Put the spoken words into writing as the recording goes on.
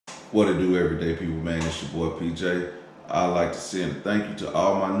What it do, everyday people, man? It's your boy PJ. I'd like to send a thank you to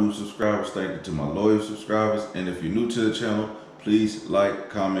all my new subscribers. Thank you to my loyal subscribers. And if you're new to the channel, please like,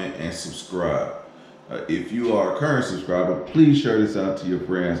 comment, and subscribe. If you are a current subscriber, please share this out to your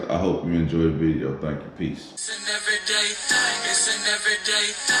friends. I hope you enjoy the video. Thank you. Peace. It's an everyday thing. It's an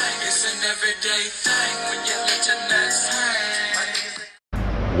everyday thing. It's an everyday thing when you let your nuts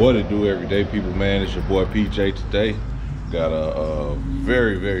hang. What it do, everyday people, man? It's your boy PJ today. Got a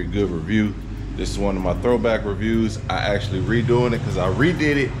very, very good review. This is one of my throwback reviews. I actually redoing it because I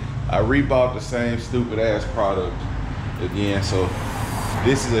redid it. I rebought the same stupid ass product again. So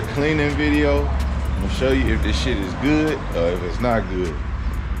this is a cleaning video. I'm gonna show you if this shit is good or if it's not good.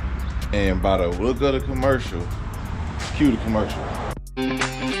 And by the look of the commercial, cue the commercial.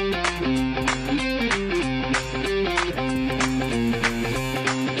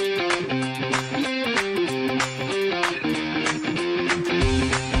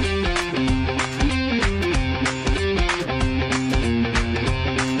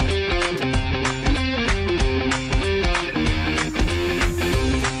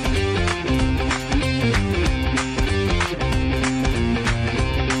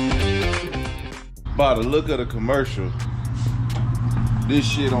 By the look of the commercial, this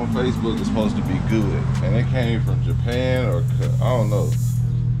shit on Facebook is supposed to be good, and it came from Japan or I don't know.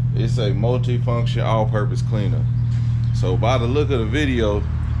 It's a multi-function all-purpose cleaner. So by the look of the video,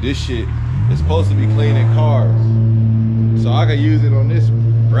 this shit is supposed to be cleaning cars. So I can use it on this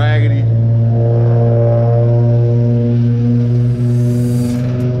raggedy.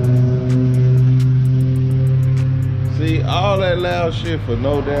 See, all that loud shit for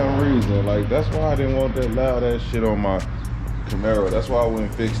no damn reason. Like, that's why I didn't want that loud ass shit on my Camaro. That's why I went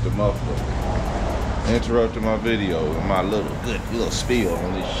and fixed the muffler. Interrupted my video with my little spiel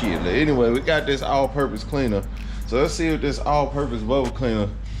on this shit. But anyway, we got this all-purpose cleaner. So let's see if this all-purpose bubble cleaner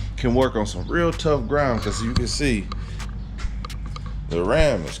can work on some real tough ground. Because you can see, the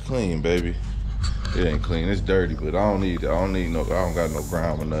ram is clean, baby. It ain't clean, it's dirty, but I don't got no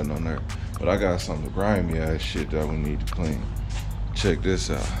grime or nothing on there. But I got some grimy ass shit that we need to clean. Check this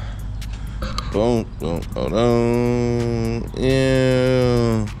out. Boom, boom, hold on.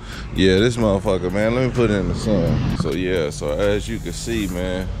 Yeah, this motherfucker, man. Let me put it in the sun. So yeah, so as you can see,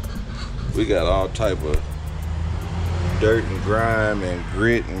 man, we got all type of dirt and grime and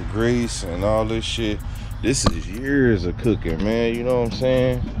grit and grease and all this shit. This is years of cooking, man. You know what I'm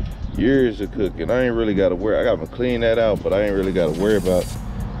saying? Years of cooking. I ain't really got to worry. I got to clean that out, but I ain't really got to worry about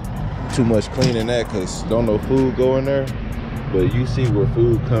too much cleaning that because don't no food go in there. But you see where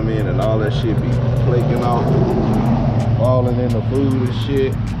food come in and all that shit be flaking off, falling in the food and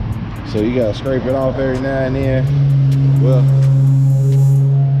shit. So you gotta scrape it off every now and then. Well,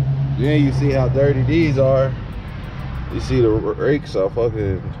 then you see how dirty these are. You see the rakes are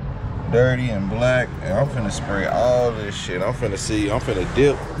fucking dirty and black. And I'm finna spray all this shit. I'm finna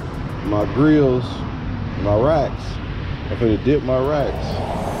dip my grills, my racks. I'm finna dip my racks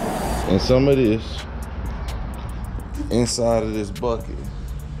and some of this inside of this bucket,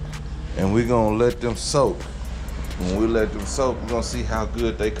 and we're gonna let them soak. When we let them soak, we're gonna see how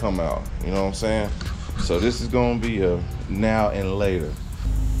good they come out. You know what I'm saying? So this is gonna be a now and later.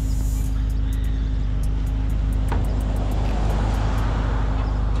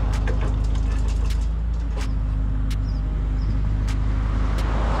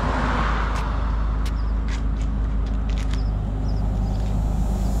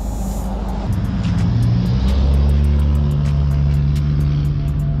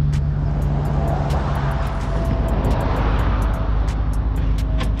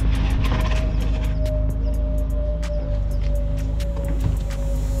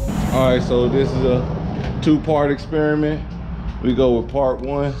 All right, so this is a two-part experiment. We go with part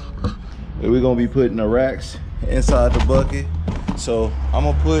one, and we're gonna be putting the racks inside the bucket. So I'm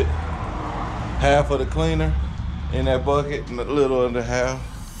gonna put half of the cleaner in that bucket and a little under half.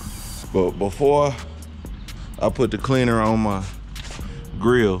 But before I put the cleaner on my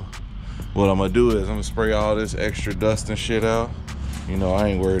grill, what I'm gonna do is I'm gonna spray all this extra dust and shit out. You know, I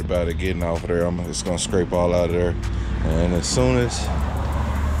ain't worried about it getting off of there. I'm just gonna scrape all out of there. And as soon as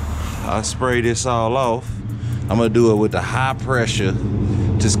I spray this all off, I'm gonna do it with the high pressure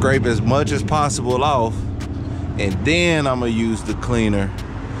to scrape as much as possible off, and then I'm gonna use the cleaner,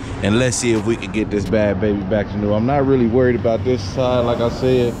 and let's see if we can get this bad baby back to new. I'm not really worried about this side, like I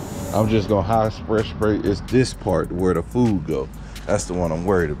said. I'm just gonna high spray. It's this part where the food go. That's the one I'm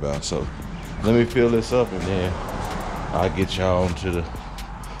worried about. So let me fill this up, and then I'll get y'all into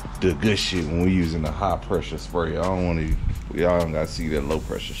the good shit when we're using the high pressure spray. I don't want to Y'all don't gotta see that low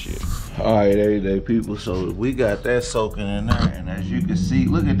pressure shit. All right, everyday people, so we got that soaking in there, and as you can see,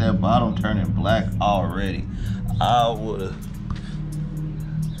 look at that bottom turning black already. I would've,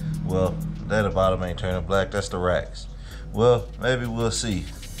 well, that bottom ain't turning black, that's the racks. Well, maybe we'll see.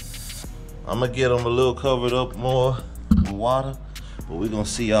 I'm gonna get them a little covered up more with water, but we're gonna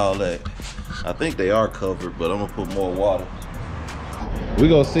see all that. I think they are covered, but I'm gonna put more water. We're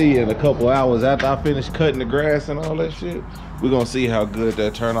gonna see in a couple hours after I finish cutting the grass and all that shit. We're gonna see how good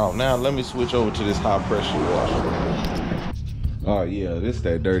that turn out. Now let me switch over to this high pressure washer. Oh yeah, this is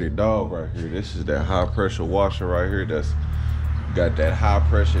that dirty dog right here. This is that high pressure washer right here that's got that high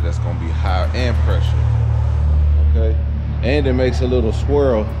pressure that's gonna be high and pressure. Okay, and it makes a little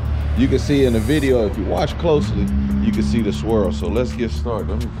swirl. You can see in the video, if you watch closely, you can see the swirl. So let's get started.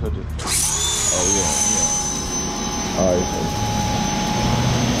 Let me cut it. Oh yeah, yeah. All right, so.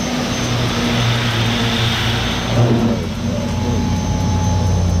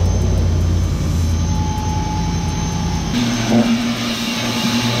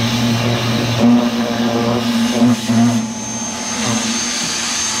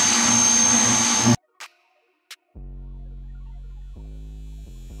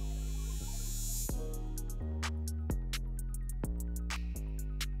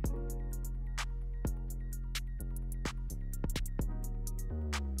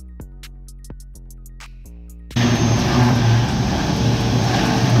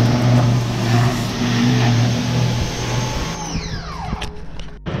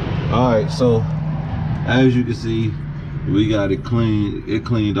 Alright, so as you can see, we got it clean. It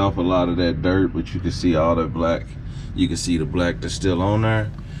cleaned off a lot of that dirt, but you can see all that black. You can see the black that's still on there.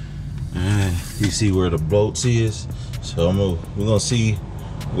 And you see where the bolts is. So we're gonna see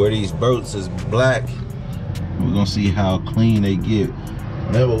where these bolts is black. We're gonna see how clean they get.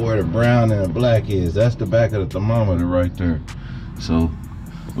 Remember where the brown and the black is. That's the back of the thermometer right there. So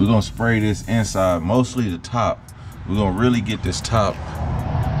we're gonna spray this inside, mostly the top. We're gonna really get this top.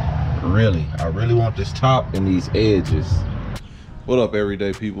 I really want this top and these edges. What up,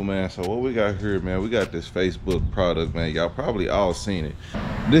 everyday people, man? So what we got here, man, we got this Facebook product, man. Y'all probably all seen it.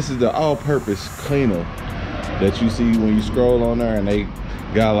 This is the all-purpose cleaner that you see when you scroll on there, and they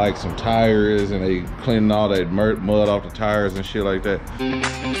got like some tires and they cleaning all that mud off the tires and shit like that.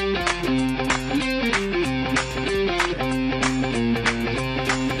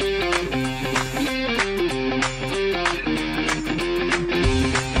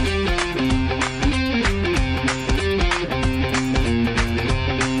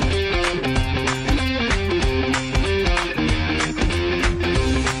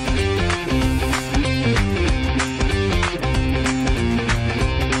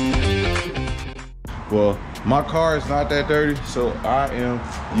 Well, my car is not that dirty, so I am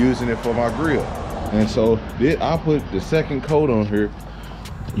using it for my grill. And so I put the second coat on here,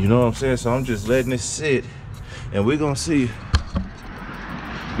 you know what I'm saying? So I'm just letting it sit, and we're gonna see.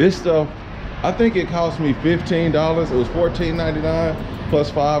 This stuff, I think it cost me $15. It was $14.99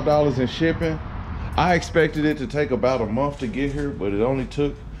 plus $5 in shipping. I expected it to take about a month to get here, but it only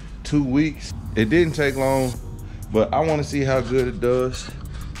took 2 weeks. It didn't take long, but I wanna see how good it does.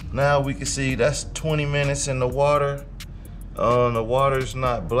 Now we can see that's 20 minutes in the water. The water's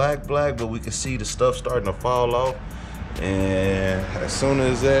not black, but we can see the stuff starting to fall off. And as soon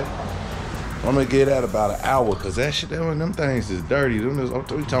as that, I'm gonna get at about an hour, cause that shit, them things is dirty. I'm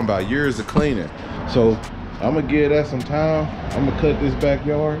talking about years of cleaning. So I'm gonna give that some time. I'm gonna cut this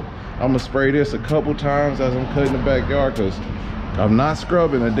backyard. I'm gonna spray this a couple times as I'm cutting the backyard, cause I'm not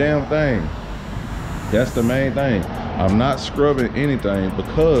scrubbing a damn thing. That's the main thing. I'm not scrubbing anything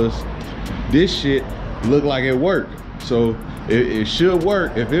because this shit look like it worked. So it should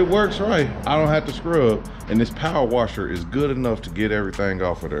work. If it works right, I don't have to scrub. And this power washer is good enough to get everything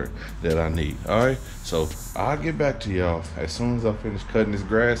off of there that I need. All right, so I'll get back to y'all as soon as I finish cutting this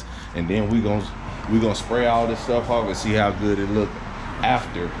grass, and then we gonna spray all this stuff off and see how good it look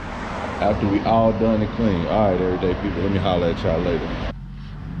after we all done and clean. All right, everyday people, let me holler at y'all later.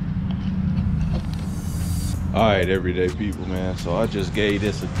 All right, everyday people, man, so I just gave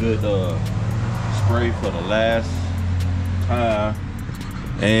this a good spray for the last time,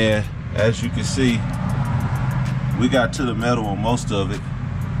 and as you can see, we got to the metal on most of it,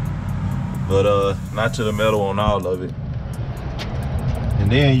 but not to the metal on all of it. And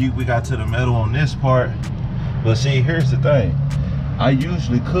then we got to the metal on this part. But see, here's the thing, I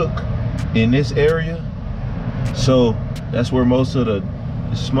usually cook in this area, so that's where most of the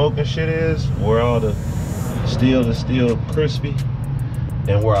smoke and shit is, where all the steel is still crispy,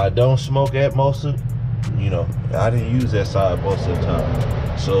 and where I don't smoke at most of, you know, I didn't use that side most of the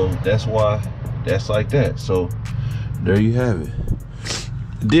time, so that's why that's like that. So there you have it.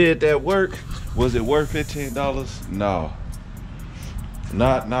 Did that work? Was it worth $15? No.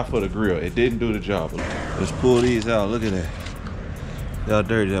 Not for the grill. It didn't do the job. Let's pull these out. Look at that. Look how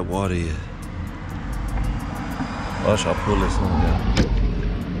dirty that water is. Watch, I'll pull this one down.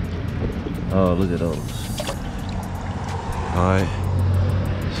 Oh, look at those. Alright.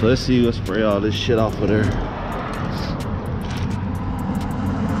 So let's see, let's spray all this shit off of there.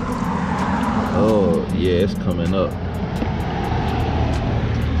 Oh, yeah, it's coming up.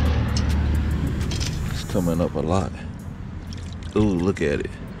 It's coming up a lot. Ooh, look at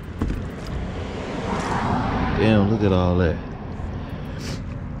it. Damn, look at all that.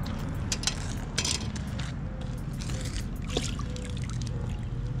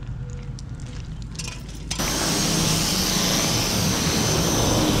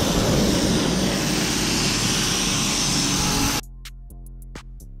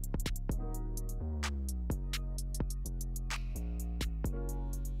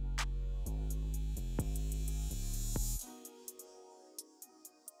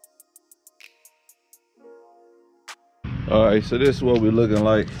 All right, so this is what we're looking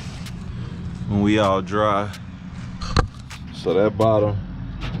like when we all dry. So that bottom,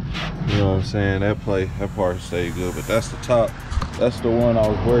 you know what I'm saying, that part stayed good, but that's the top. That's the one I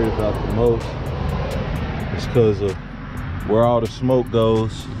was worried about the most. It's because of where all the smoke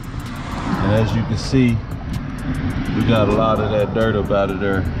goes. And as you can see, we got a lot of that dirt up out of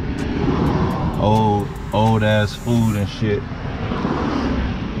there. Old ass food and shit.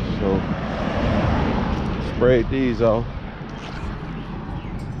 So sprayed these off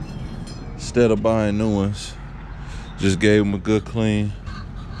instead of buying new ones. Just gave them a good clean.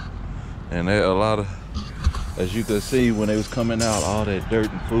 And a lot of, as you could see when they was coming out, all that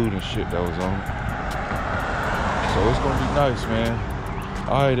dirt and food and shit that was on it. So it's gonna be nice, man.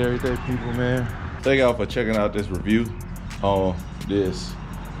 All right, everyday people, man. Thank y'all for checking out this review on this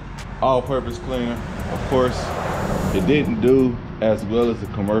all-purpose cleaner. Of course, it didn't do as well as the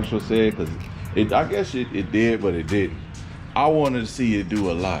commercial said, because I guess it did, but it didn't. I wanted to see it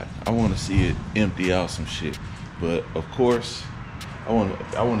do a lot. I want to see it empty out some shit. But of course, I want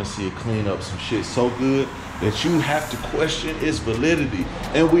to see it clean up some shit so good that you have to question its validity.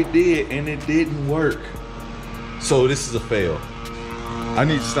 And we did, and it didn't work. So this is a fail. I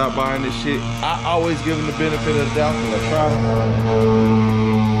need to stop buying this shit. I always give them the benefit of the doubt because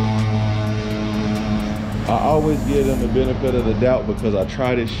I always give them the benefit of the doubt because I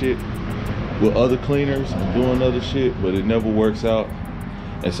try this shit with other cleaners and doing other shit, but it never works out.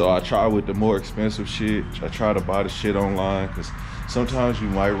 And so I try with the more expensive shit. I try to buy the shit online because sometimes you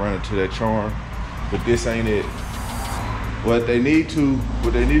might run into that charm, but this ain't it. What they need to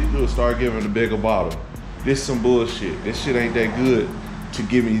do is start giving a bigger bottle. This is some bullshit. This shit ain't that good to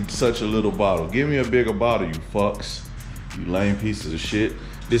give me such a little bottle. Give me a bigger bottle, you fucks. You lame pieces of shit.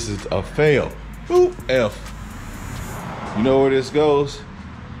 This is a fail. Boop, F. You know where this goes?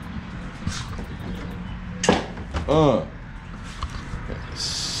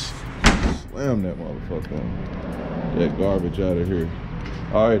 Slam that motherfucker. That garbage out of here.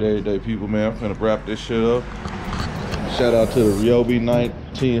 All right, everyday people, man. I'm finna wrap this shit up. Shout out to the Ryobi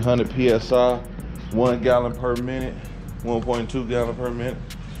 1900 PSI, 1 gallon per minute, 1.2 gallon per minute.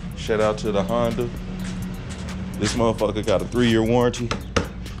 Shout out to the Honda. This motherfucker got a 3-year warranty.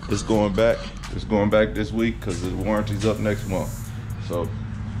 It's going back. It's going back this week because the warranty's up next month. So,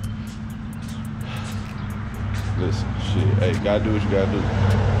 listen, shit. Hey, gotta do what you gotta do.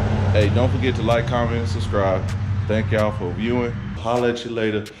 Hey, don't forget to like, comment, and subscribe. Thank y'all for viewing. Holla at you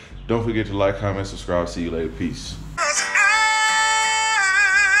later. Don't forget to like, comment, subscribe. See you later. Peace.